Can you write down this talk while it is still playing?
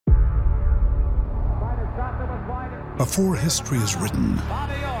Before history is written,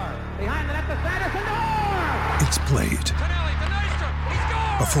 it's played.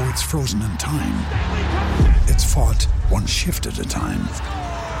 Before it's frozen in time, it's fought one shift at a time.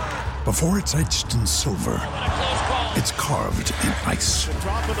 Before it's etched in silver, it's carved in ice.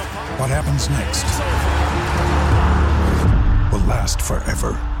 What happens next will last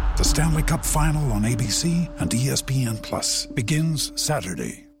forever. The Stanley Cup Final on ABC and ESPN Plus begins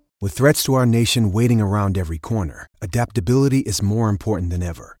Saturday. With threats to our nation waiting around every corner, adaptability is more important than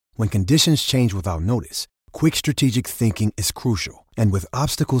ever. When conditions change without notice, quick strategic thinking is crucial. And with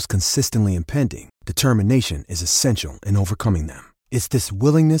obstacles consistently impending, determination is essential in overcoming them. It's this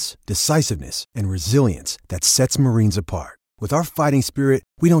willingness, decisiveness, and resilience that sets Marines apart. With our fighting spirit,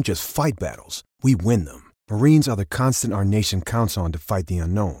 we don't just fight battles, we win them. Marines are the constant our nation counts on to fight the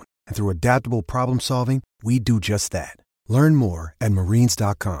unknown. And through adaptable problem solving, we do just that. Learn more at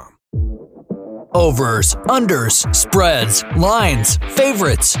marines.com. Overs, unders, spreads, lines,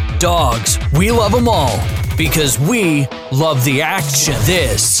 favorites, dogs. We love them all because we love the action.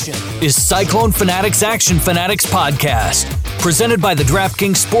 This is Cyclone Fanatics Action Fanatics Podcast, presented by the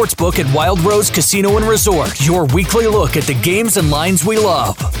DraftKings Sportsbook at Wild Rose Casino and Resort. Your weekly look at the games and lines we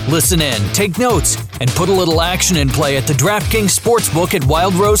love. Listen in, take notes, and put a little action in play at the DraftKings Sportsbook at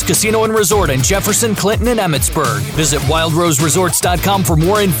Wild Rose Casino and Resort in Jefferson, Clinton, and Emmitsburg. Visit wildroseresorts.com for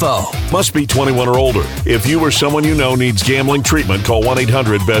more info. Must be 21 or older. If you or someone you know needs gambling treatment, call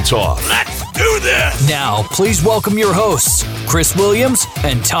 1-800-BETS-OFF. Let's do this! Now, please welcome your hosts, Chris Williams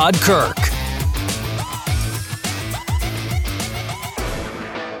and Todd Kirk.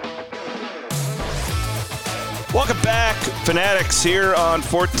 Welcome back, Fanatics, here on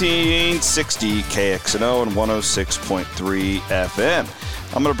 1460 KXNO and 106.3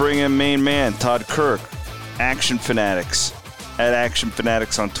 FM. I'm going to bring in main man, Todd Kirk, Action Fanatics, at Action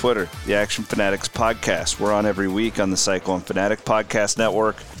Fanatics on Twitter, the Action Fanatics Podcast. We're on every week on the Cyclone Fanatic Podcast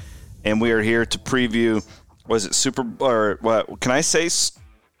Network, and we are here to preview, was it Super, or what, can I say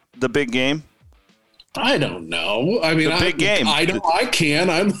the big game? I don't know. I mean, the big game. I can.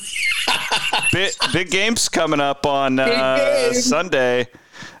 I'm big games coming up on Sunday.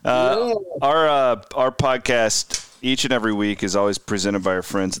 Our podcast each and every week is always presented by our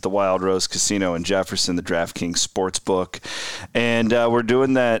friends at the Wild Rose Casino in Jefferson, the DraftKings Sportsbook, and we're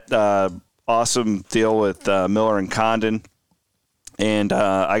doing that awesome deal with Miller and Condon. And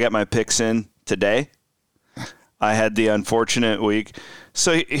I got my picks in today. I had the unfortunate week.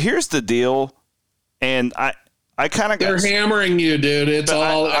 So here's the deal. And I kind of got... They're hammering you, dude. It's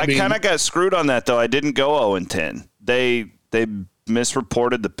all... I kind of got screwed on that, though. I didn't go 0-10. They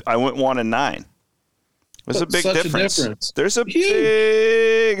misreported I went 1-9. There's a big difference. There's a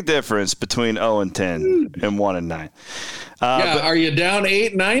big difference between 0-10 and 1-9. Are you down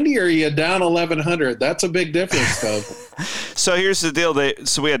 890 or are you down 1100? That's a big difference, though. So here's the deal.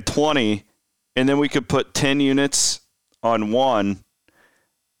 So we had 20, and then we could put 10 units on one.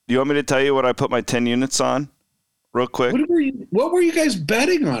 Do you want me to tell you what I put my 10 units on real quick? What were you guys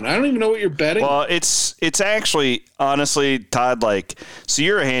betting on? I don't even know what you're betting. Well, it's actually, honestly, Todd, so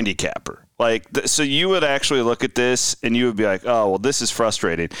you're a handicapper. So you would actually look at this and you would be like, oh, well, this is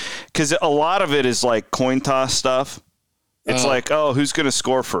frustrating. Because a lot of it is like coin toss stuff. It's who's going to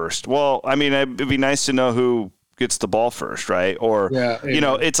score first? Well, I mean, it'd be nice to know who gets the ball first, right? Or,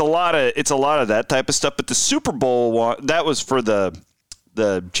 it's a lot of that type of stuff. But the Super Bowl one, that was for the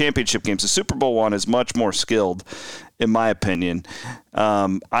championship games. The Super Bowl one is much more skilled, in my opinion.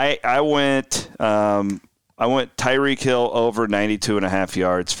 I went Tyreek Hill over 92.5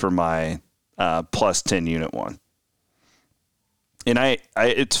 yards for my plus 10 unit one. And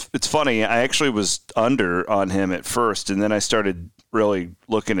it's funny. I actually was under on him at first, and then I started really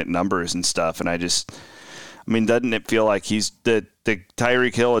looking at numbers and stuff. And doesn't it feel like he's the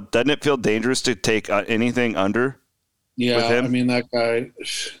Tyreek Hill? Doesn't it feel dangerous to take anything under? Yeah, I mean, that guy,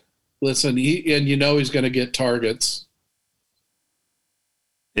 listen, he's going to get targets.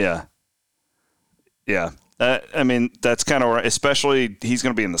 Yeah. Yeah. That's kind of right. Especially he's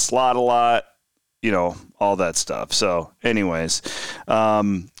going to be in the slot a lot, all that stuff. So anyways,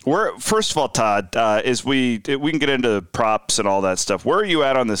 first of all, Todd, as we can get into props and all that stuff. Where are you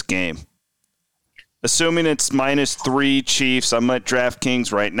at on this game? Assuming it's -3 Chiefs, I'm at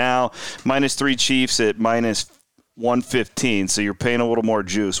DraftKings right now. -3 Chiefs at -115, so you're paying a little more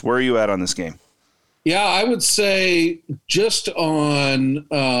juice. Where are you at on this game? Yeah, I would say just on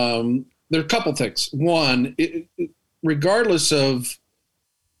there are a couple things. One, regardless of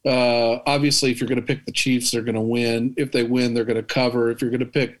obviously, if you're going to pick the Chiefs, they're going to win. If they win, they're going to cover. If you're going to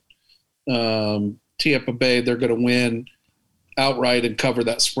pick Tampa Bay, they're going to win. outright and cover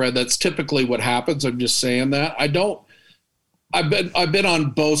that spread. That's typically what happens. I'm just saying that. I've been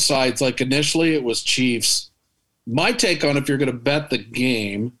on both sides. Like initially it was Chiefs. My take on if you're going to bet the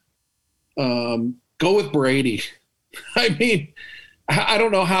game, go with Brady. I mean, I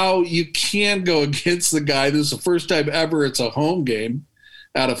don't know how you can go against the guy. This is the first time ever it's a home game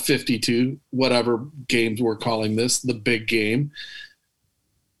out of 52, whatever games we're calling this, the big game.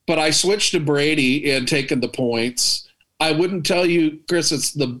 But I switched to Brady and taken the points. I wouldn't tell you, Chris,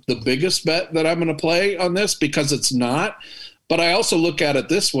 it's the biggest bet that I'm going to play on this because it's not. But I also look at it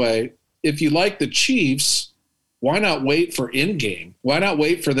this way. If you like the Chiefs, why not wait for in-game? Why not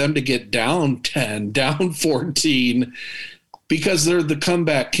wait for them to get down 10, down 14? Because they're the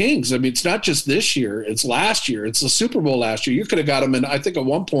comeback kings. I mean, it's not just this year. It's last year. It's the Super Bowl last year. You could have got them in, I think at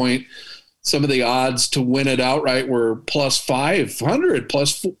one point, some of the odds to win it outright were plus 500,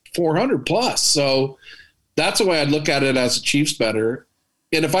 plus 400 plus. So that's the way I'd look at it as a Chiefs bettor.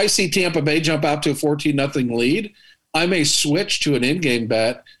 And if I see Tampa Bay jump out to a 14-0 lead, I may switch to an in-game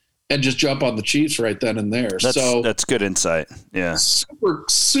bet and just jump on the Chiefs right then and there. That's good insight. Yeah. Super,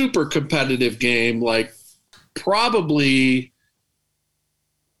 super competitive game. Like probably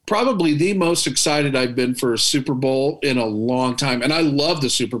the most excited I've been for a Super Bowl in a long time. And I love the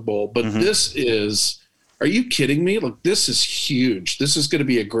Super Bowl, but this is, are you kidding me? Look, this is huge. This is going to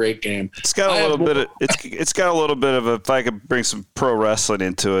be a great game. It's got a little bit of, it's got a little bit of a, if I could bring some pro wrestling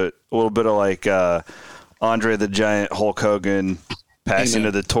into it, a little bit of like Andre the Giant, Hulk Hogan passing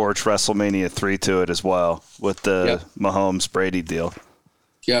to the torch, WrestleMania 3 to it as well with the Mahomes Brady deal.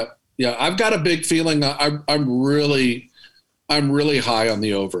 Yeah. Yeah. I've got a big feeling. I'm really high on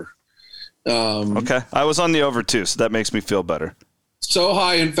the over. Okay. I was on the over too, so that makes me feel better. So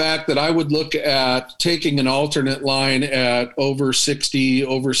high, in fact, that I would look at taking an alternate line at over 60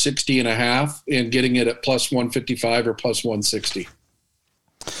 and a half and getting it at plus 155 or plus 160.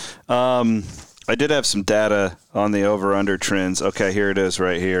 I did have some data on the over-under trends. Okay, here it is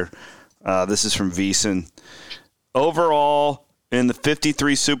right here. This is from VSiN. Overall, in the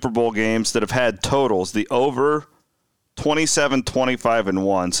 53 Super Bowl games that have had totals, the over 27, 25, and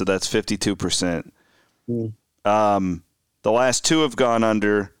 1, so that's 52%. The last two have gone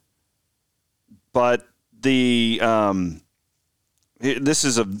under, but the this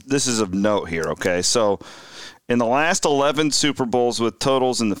is of note here, okay? So in the last 11 Super Bowls with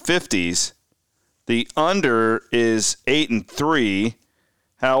totals in the 50s, the under is 8-3.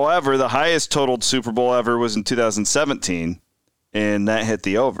 However, the highest totaled Super Bowl ever was in 2017, and that hit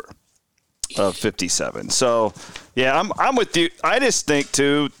the over of 57. So, yeah, I'm with you. I just think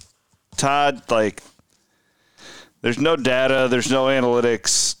too, Todd, like there's no data, there's no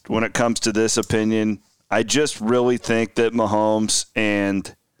analytics when it comes to this opinion. I just really think that Mahomes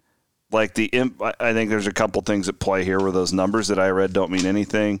and like I think there's a couple things at play here where those numbers that I read don't mean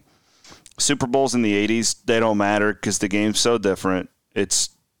anything. Super Bowls in the 80s, they don't matter because the game's so different. It's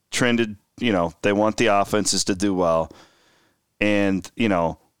trended, they want the offenses to do well. And,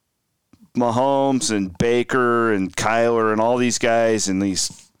 Mahomes and Baker and Kyler and all these guys and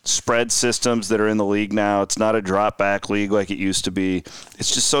these spread systems that are in the league now, it's not a drop back league like it used to be.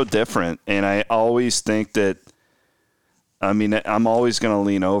 It's just so different. And I always think that, I'm always going to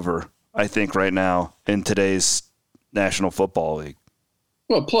lean over, I think, right now in today's National Football League.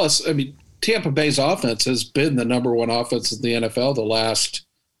 Well, plus, Tampa Bay's offense has been the number one offense in the NFL the last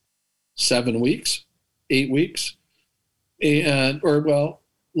 7 weeks, 8 weeks,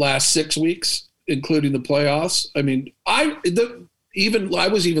 last 6 weeks, including the playoffs. I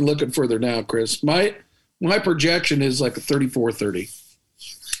was even looking further now, Chris. My projection is like a 34-30.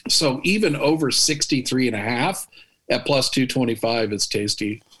 So even over 63 and a half at plus 225 is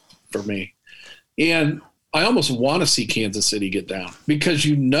tasty for me. And I almost want to see Kansas City get down because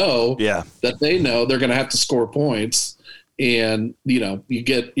that they know they're going to have to score points. And,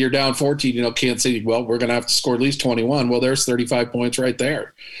 you're down 14, Kansas City, well, we're going to have to score at least 21. Well, there's 35 points right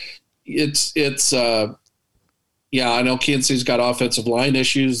there. I know Kansas City's got offensive line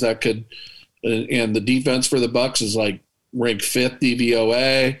issues that could, and the defense for the Bucs is like ranked 5th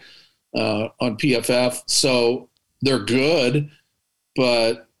DVOA on PFF. So they're good,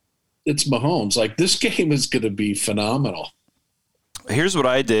 but it's Mahomes. Like this game is going to be phenomenal. Here's what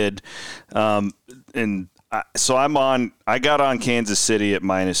I did. I got on Kansas City at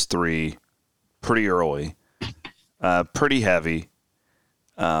 -3 pretty early, pretty heavy,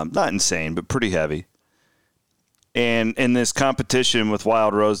 not insane, but pretty heavy. And in this competition with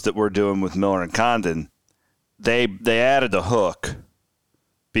Wild Rose that we're doing with Miller and Condon, they added a hook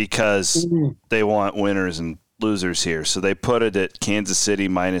because they want winners and losers here. So they put it at Kansas City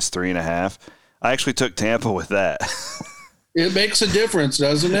 -3.5. I actually took Tampa with that. It makes a difference,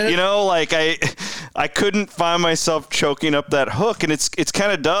 doesn't it? You know, like I couldn't find myself choking up that hook, and it's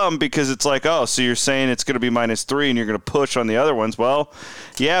kind of dumb because it's like, oh, so you're saying it's going to be -3 and you're going to push on the other ones. Well,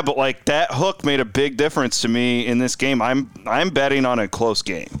 yeah, but like that hook made a big difference to me in this game. I'm betting on a close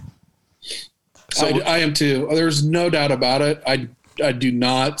game. So I am too. There's no doubt about it. I do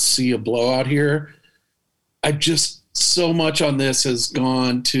not see a blowout here. I just so much on this has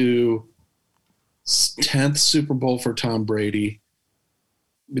gone to 10th Super Bowl for Tom Brady.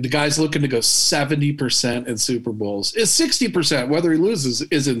 The guy's looking to go 70% in Super Bowls. It's 60%, whether he loses,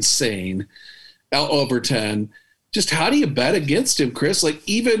 is insane. Over 10. Just how do you bet against him, Chris? Like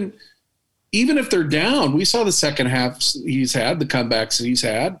even if they're down, we saw the second half he's had, the comebacks he's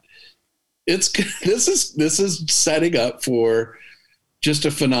had. This is setting up for just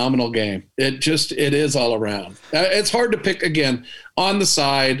a phenomenal game. It is all around. It's hard to pick again on the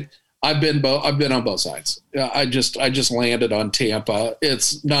side. I've been on both sides. I just landed on Tampa.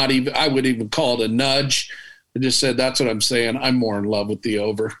 It's not even, I would even call it a nudge. I just said, that's what I'm saying. I'm more in love with the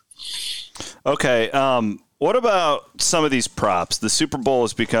over. Okay. What about some of these props? The Super Bowl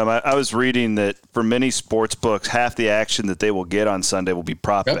has become, I was reading that for many sports books, half the action that they will get on Sunday will be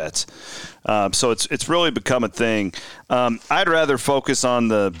prop bets. So it's really become a thing. I'd rather focus on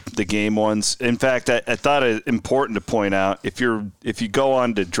the game ones. In fact, I thought it important to point out, if you go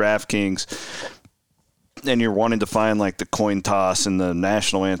on to DraftKings and you're wanting to find like the coin toss and the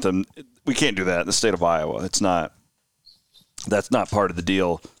national anthem, we can't do that in the state of Iowa. That's not part of the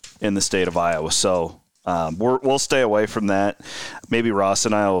deal in the state of Iowa. So we'll stay away from that. Maybe Ross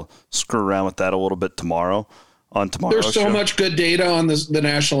and I will screw around with that a little bit tomorrow. There's so much good data on the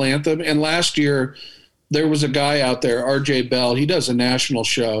national anthem. And last year there was a guy out there, RJ Bell. He does a national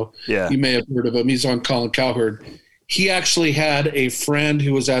show. Yeah. You may have heard of him. He's on Colin Cowherd. He actually had a friend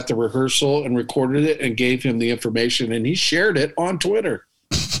who was at the rehearsal and recorded it and gave him the information, and he shared it on Twitter.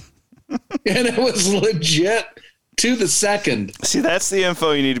 And it was legit to the second. See, that's the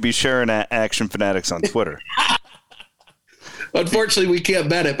info you need to be sharing at Action Fanatics on Twitter. Unfortunately, we can't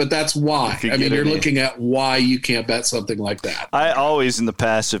bet it, but that's why. I mean, you're looking at why you can't bet something like that. I always in the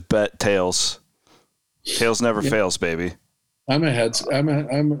past have bet tails. Tails never fails, baby. I'm a heads. You're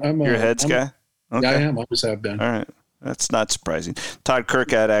a heads guy? Okay. Yeah, I am. Always have been. All right. That's not surprising. Todd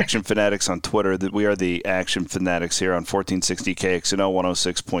Kirk at Action Fanatics on Twitter. That we are the Action Fanatics here on 1460 KXNO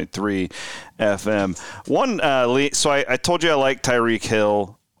 106.3 FM. So I told you I like Tyreek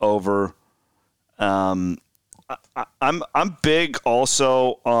Hill over. I'm big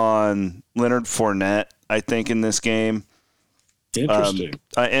also on Leonard Fournette, I think, in this game. Interesting.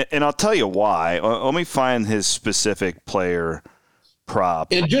 And I'll tell you why. Let me find his specific player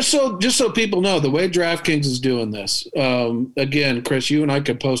prop. And just so people know, the way DraftKings is doing this, again, Chris, you and I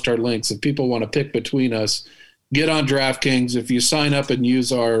could post our links. If people want to pick between us, get on DraftKings. If you sign up and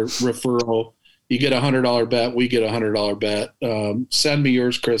use our referral, you get a $100 bet. We get a $100 bet. Send me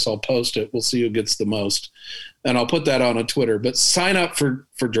yours, Chris. I'll post it. We'll see who gets the most. And I'll put that on Twitter. But sign up for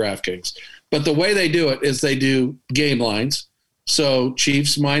DraftKings. But the way they do it is they do game lines. So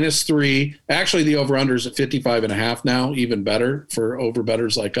Chiefs -3. Actually, the over-under is at 55.5 now, even better for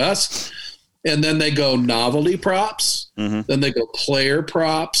over-bettors like us. And then they go novelty props. Mm-hmm. Then they go player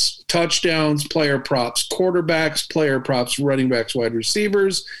props, touchdowns, player props, quarterbacks, player props, running backs, wide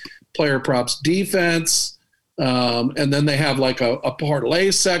receivers, player props, defense. And then they have like a parlay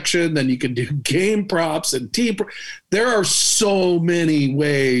section. Then you can do game props and team. There are so many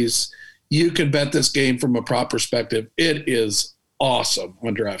ways you can bet this game from a prop perspective. It is awesome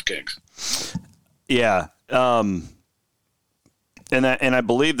on DraftKings. Yeah. And I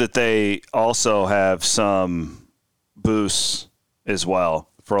believe that they also have some boosts as well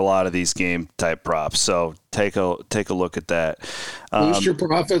for a lot of these game type props. So take a look at that. Boost your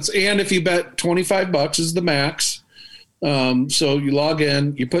profits. And if you bet $25 is the max. So you log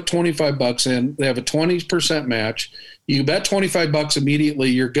in, you put $25 in, they have a 20% match. You bet $25 immediately,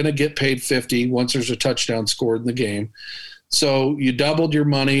 you're going to get paid $50 once there's a touchdown scored in the game. So you doubled your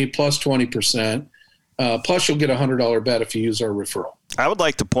money plus 20%. Plus you'll get a $100 bet if you use our referral. I would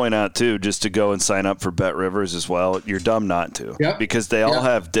like to point out too, just to go and sign up for Bet Rivers as well. You're dumb not to, because they all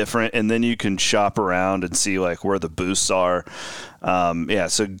have different, and then you can shop around and see like where the boosts are.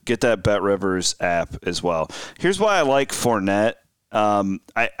 So get that Bet Rivers app as well. Here's why I like Fournette.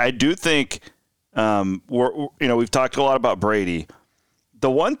 I do think we've talked a lot about Brady. The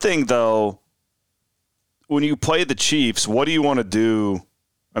one thing though, when you play the Chiefs, what do you want to do?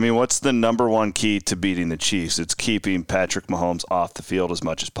 I mean, what's the number one key to beating the Chiefs? It's keeping Patrick Mahomes off the field as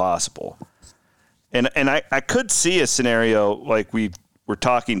much as possible. And I could see a scenario like we were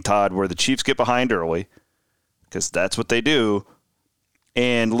talking, Todd, where the Chiefs get behind early, because that's what they do.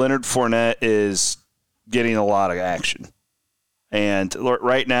 And Leonard Fournette is getting a lot of action. And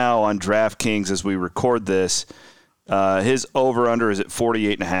right now on DraftKings, as we record this, his over-under is at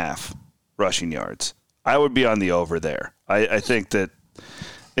 48.5 rushing yards. I would be on the over there. I think that,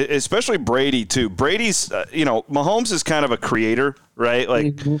 especially Brady, too. Brady's, Mahomes is kind of a creator, right?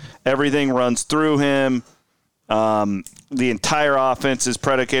 Like, everything runs through him. The entire offense is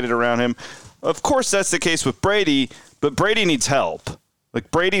predicated around him. Of course, that's the case with Brady, but Brady needs help. Like,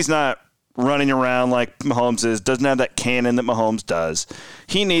 Brady's not running around like Mahomes is, doesn't have that cannon that Mahomes does.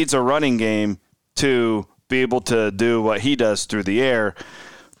 He needs a running game to be able to do what he does through the air.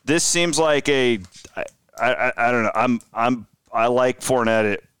 This seems like I don't know. I like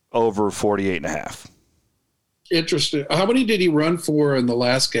Fournette at over 48.5. Interesting. How many did he run for in the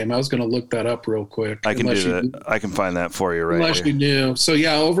last game? I was going to look that up real quick. I can do that. I can find that for you right unless here. You knew. So,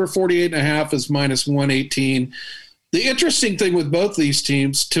 yeah, over 48.5 is minus 118. The interesting thing with both these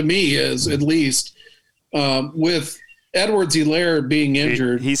teams, to me, is at least with Edwards-Helaire being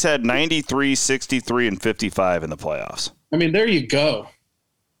injured. He's had 93, 63, and 55 in the playoffs. I mean, there you go.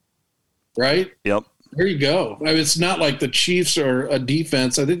 Right? Yep. There you go. I mean, it's not like the Chiefs are a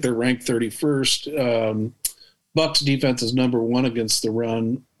defense. I think they're ranked 31st. Bucs defense is number 1 against the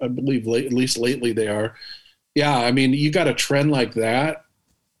run. I believe at least lately they are. Yeah, I mean, you got a trend like that.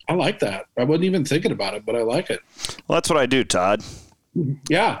 I like that. I wasn't even thinking about it, but I like it. Well, that's what I do, Todd.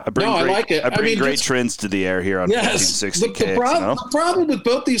 Yeah. I like it. I bring great trends to the air here on 1560 The problem with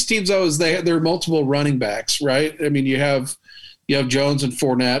both these teams, though, is there are multiple running backs, right? I mean, you have Jones and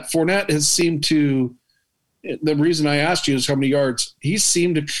Fournette. Fournette has seemed to – the reason I asked you is how many yards. He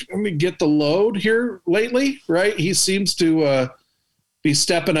seemed to get the load here lately, right? He seems to be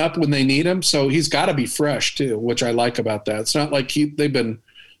stepping up when they need him, so he's got to be fresh too, which I like about that. It's not like they've been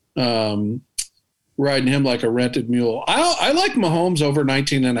riding him like a rented mule. I like Mahomes over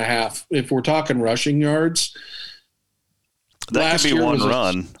 19.5 if we're talking rushing yards. That could be one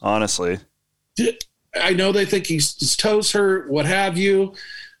run, honestly. I know they think his toes hurt, what have you,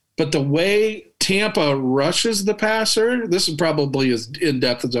 but the way Tampa rushes the passer, this is probably as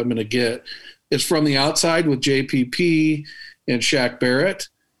in-depth as I'm going to get, is from the outside with JPP and Shaq Barrett.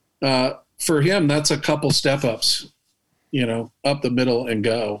 For him, that's a couple step-ups, up the middle and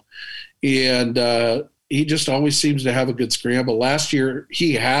go. And he just always seems to have a good scramble. Last year,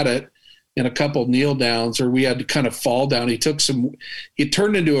 he had it in a couple kneel downs, or we had to kind of fall down. He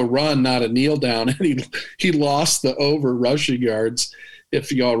turned into a run, not a kneel down, and he lost the over rushing yards, if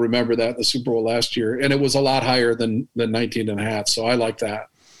y'all remember that in the Super Bowl last year. And it was a lot higher than 19.5. So I like that.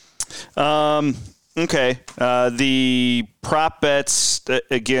 Okay. The prop bets,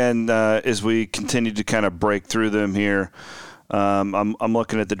 again, as we continue to kind of break through them here, I'm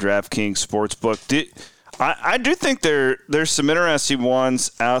looking at the DraftKings Sportsbook. I do think there's some interesting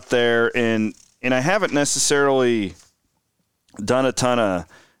ones out there, and I haven't necessarily done a ton of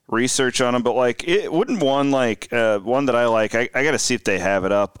research on them, but like it wouldn't one that I like. I got to see if they have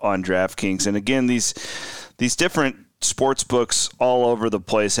it up on DraftKings. And again, these different sports books all over the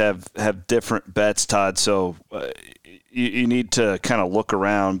place have different bets, Todd. So you need to kind of look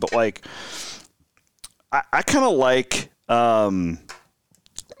around. But like I kind of like Mahomes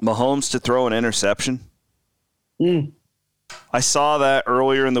to throw an interception. I saw that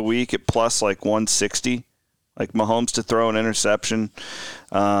earlier in the week at plus like 160. Like Mahomes to throw an interception.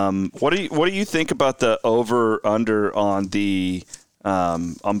 What do you think about the over under on the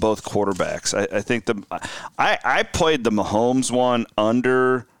on both quarterbacks? I think I played the Mahomes one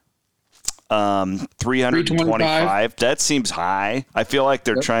under 325. That seems high. I feel like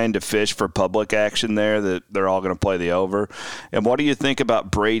they're trying to fish for public action there, that they're all going to play the over. And what do you think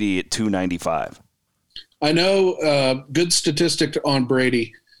about Brady at 295? I know good statistic on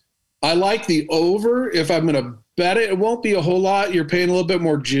Brady. I like the over. If I'm going to bet it, it won't be a whole lot. You're paying a little bit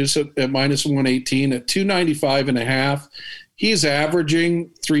more juice at minus 118 at 295.5. He's averaging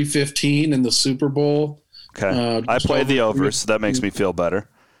 315 in the Super Bowl. Okay. I played the over, so that makes me feel better.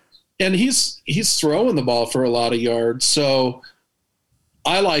 And he's throwing the ball for a lot of yards. So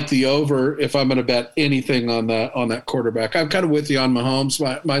I like the over if I'm going to bet anything on that quarterback. I'm kind of with you on Mahomes.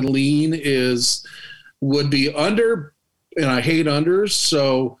 My lean would be under, and I hate unders.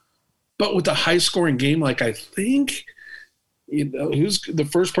 So, but with a high scoring game, like I think, who's the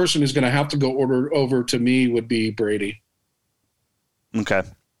first person who's going to have to go over to me would be Brady. Okay.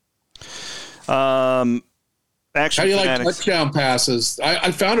 How do you like touchdown passes?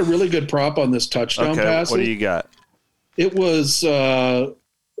 I found a really good prop on this touchdown passes. What do you got? It was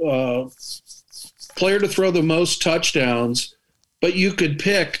player to throw the most touchdowns, but you could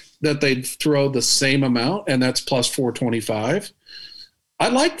pick that they'd throw the same amount, and that's plus 425. I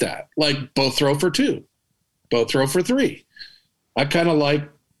like that. Like both throw for 2, both throw for 3. I kind of like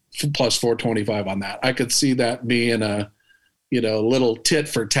plus 425 on that. I could see that being a, little tit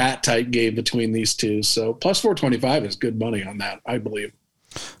for tat type game between these two. So plus 425 is good money on that, I believe.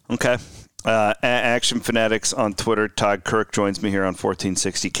 Okay. Action Fanatics on Twitter. Todd Kirk joins me here on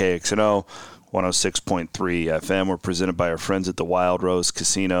 1460 KXNO. 106.3 FM. We're presented by our friends at the Wild Rose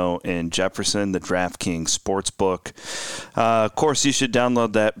Casino in Jefferson, the DraftKings Sportsbook. Of course, you should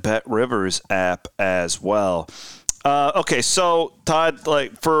download that Bet Rivers app as well. Okay, so Todd,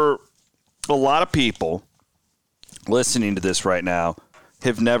 like for a lot of people listening to this right now,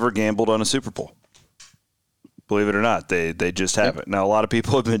 have never gambled on a Super Bowl. Believe it or not, they just haven't. Now, a lot of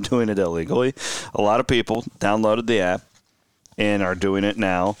people have been doing it illegally. A lot of people downloaded the app and are doing it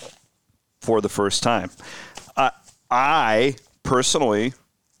now for the first time. I personally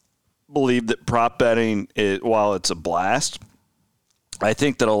believe that prop betting, while it's a blast, I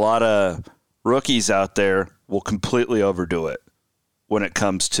think that a lot of rookies out there will completely overdo it when it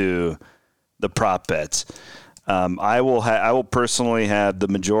comes to the prop bets. I will personally have the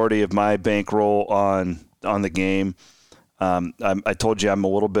majority of my bankroll on the game. I told you I'm a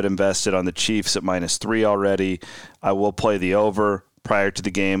little bit invested on the Chiefs at -3 already. I will play the over prior to the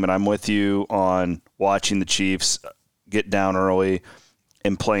game, and I'm with you on watching the Chiefs get down early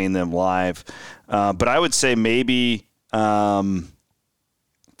and playing them live. But I would say maybe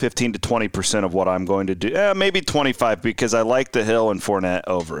 15 to 20% of what I'm going to do, maybe 25, because I like the Hill and Fournette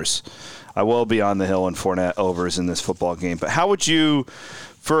overs. I will be on the Hill and Fournette overs in this football game. But how would you,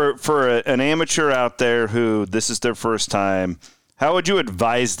 for an amateur out there who this is their first time, how would you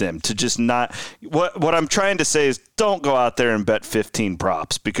advise them to just not – what I'm trying to say is don't go out there and bet 15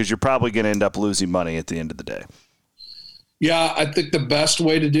 props, because you're probably going to end up losing money at the end of the day. Yeah, I think the best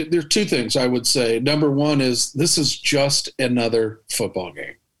way to do – there's 2 things I would say. Number one is this is just another football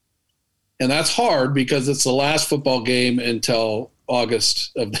game. And that's hard because it's the last football game until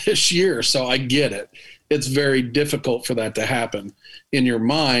August of this year. So I get it. It's very difficult for that to happen in your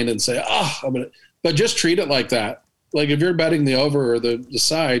mind and say, but just treat it like that. Like if you're betting the over or the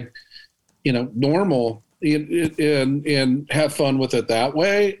side, normal and have fun with it that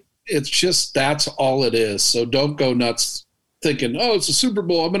way. It's just, that's all it is. So don't go nuts thinking, it's a Super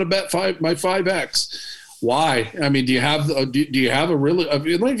Bowl, I'm going to bet my 5X. Why? I mean, do you have a really,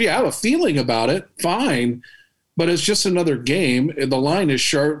 if you have a feeling about it, fine, but it's just another game. The line is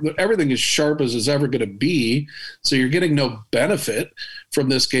sharp. Everything is sharp as it's ever going to be. So you're getting no benefit from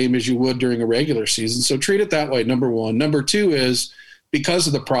this game as you would during a regular season. So treat it that way. Number one. Number two is because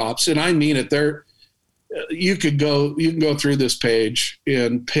of the props, and I mean it, you can go through this page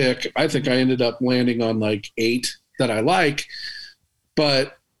and pick. I think I ended up landing on like 8 that I like,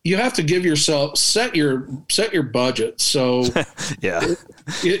 but you have to give yourself set your budget. So yeah,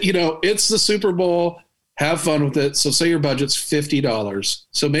 it's the Super Bowl. Have fun with it. So say your budget's $50.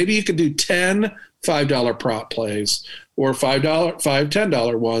 So maybe you could do 10 $5 prop plays or $5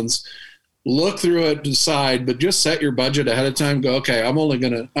 $10 ones. Look through it, decide, but just set your budget ahead of time. Go, okay, I'm only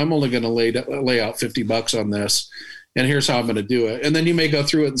gonna lay out $50 on this, and here's how I'm gonna do it. And then you may go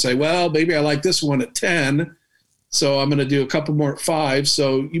through it and say, well, maybe I like this one at 10, so I'm gonna do a couple more at 5.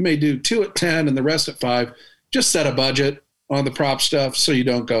 So you may do 2 at 10 and the rest at 5. Just set a budget on the prop stuff so you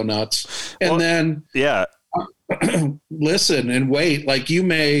don't go nuts. And then listen and wait. Like you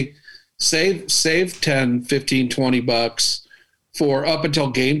may save 10, 15, $20 for up until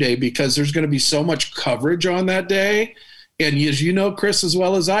game day, because there's going to be so much coverage on that day. And as you know, Chris, as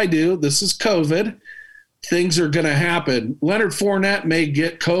well as I do, this is COVID. Things are going to happen. Leonard Fournette may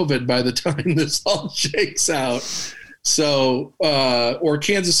get COVID by the time this all shakes out. So, or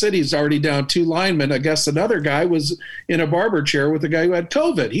Kansas City's already down 2 linemen. I guess another guy was in a barber chair with a guy who had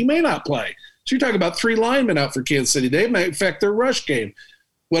COVID. He may not play. So you're talking about 3 linemen out for Kansas City. They may affect their rush game.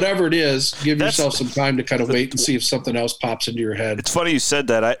 Whatever it is, give yourself some time to kind of wait and see if something else pops into your head. It's funny you said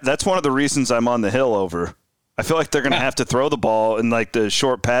that. That's one of the reasons I'm on the Hill over. I feel like they're going to have to throw the ball in like the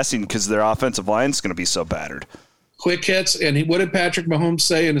short passing because their offensive line is going to be so battered. Quick hits. And what did Patrick Mahomes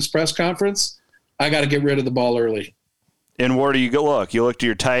say in his press conference? I got to get rid of the ball early. And where do you go look? You look to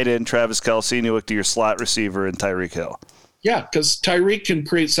your tight end, Travis Kelce, and you look to your slot receiver and Tyreek Hill. Yeah, because Tyreek can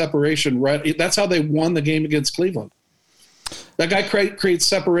create separation. Right, that's how they won the game against Cleveland. That guy creates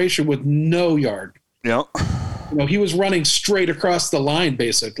separation with no yard. Yep. He was running straight across the line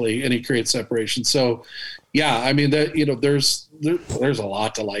basically, and he creates separation. So, yeah, I mean there's a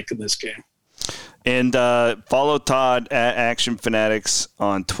lot to like in this game. And follow Todd at Action Fanatics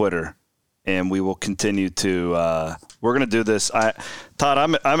on Twitter. and we will continue to. We're going to do this.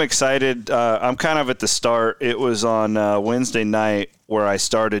 Todd, I'm excited. I'm kind of at the start. It was on Wednesday night where I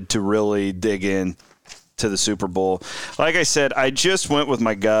started to really dig in to the Super Bowl. Like I said, I just went with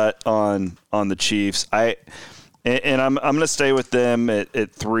my gut on the Chiefs. I'm going to stay with them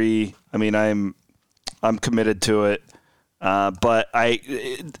at 3. I mean, I'm committed to it. But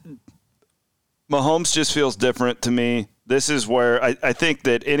Mahomes just feels different to me. This is where I think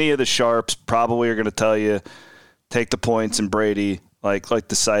that any of the sharps probably are going to tell you, take the points and Brady, like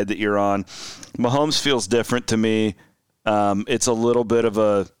the side that you're on. Mahomes feels different to me. It's a little bit of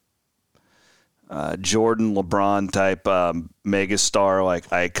a Jordan, LeBron type megastar,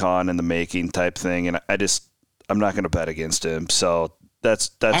 like icon in the making type thing, and I'm not going to bet against him. So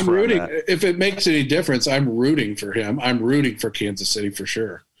that's I'm rooting. If it makes any difference, I'm rooting for him. I'm rooting for Kansas City for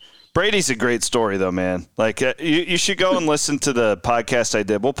sure. Brady's a great story, though, man. Like you should go and listen to the podcast I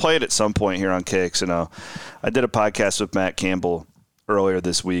did. We'll play it at some point here on KXNO. I did a podcast with Matt Campbell earlier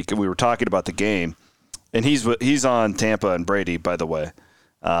this week, and we were talking about the game. And he's on Tampa and Brady, by the way.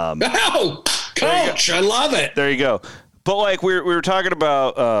 Oh, coach, I love it. There you go. But like we were talking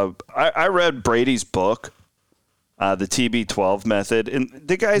about, I read Brady's book, the TB12 method, and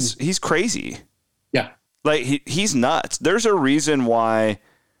the guy's he's crazy. Yeah, like he's nuts. There's a reason why.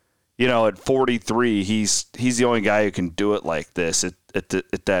 At 43, he's the only guy who can do it like this at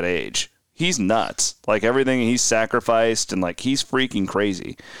that age. He's nuts. Like everything he's sacrificed, and like he's freaking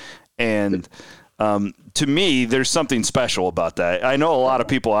crazy. And to me, there's something special about that. I know a lot of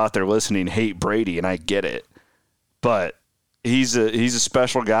people out there listening hate Brady, and I get it. But he's a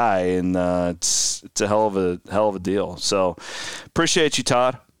special guy, and it's a hell of a deal. So appreciate you,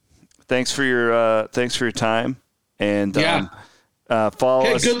 Todd. Thanks for your time. And yeah. Follow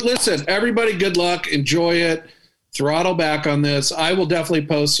us. Good. Listen, everybody, good luck. Enjoy it. Throttle back on this. I will definitely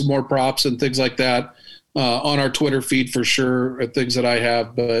post some more props and things like that on our Twitter feed for sure, things that I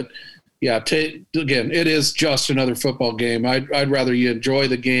have. But, yeah, again, it is just another football game. I'd rather you enjoy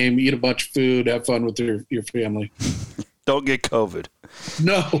the game, eat a bunch of food, have fun with your family. Don't get COVID.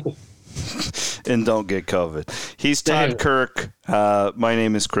 No. And don't get COVID. He's Todd Kirk. My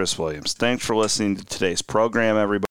name is Chris Williams. Thanks for listening to today's program, everybody.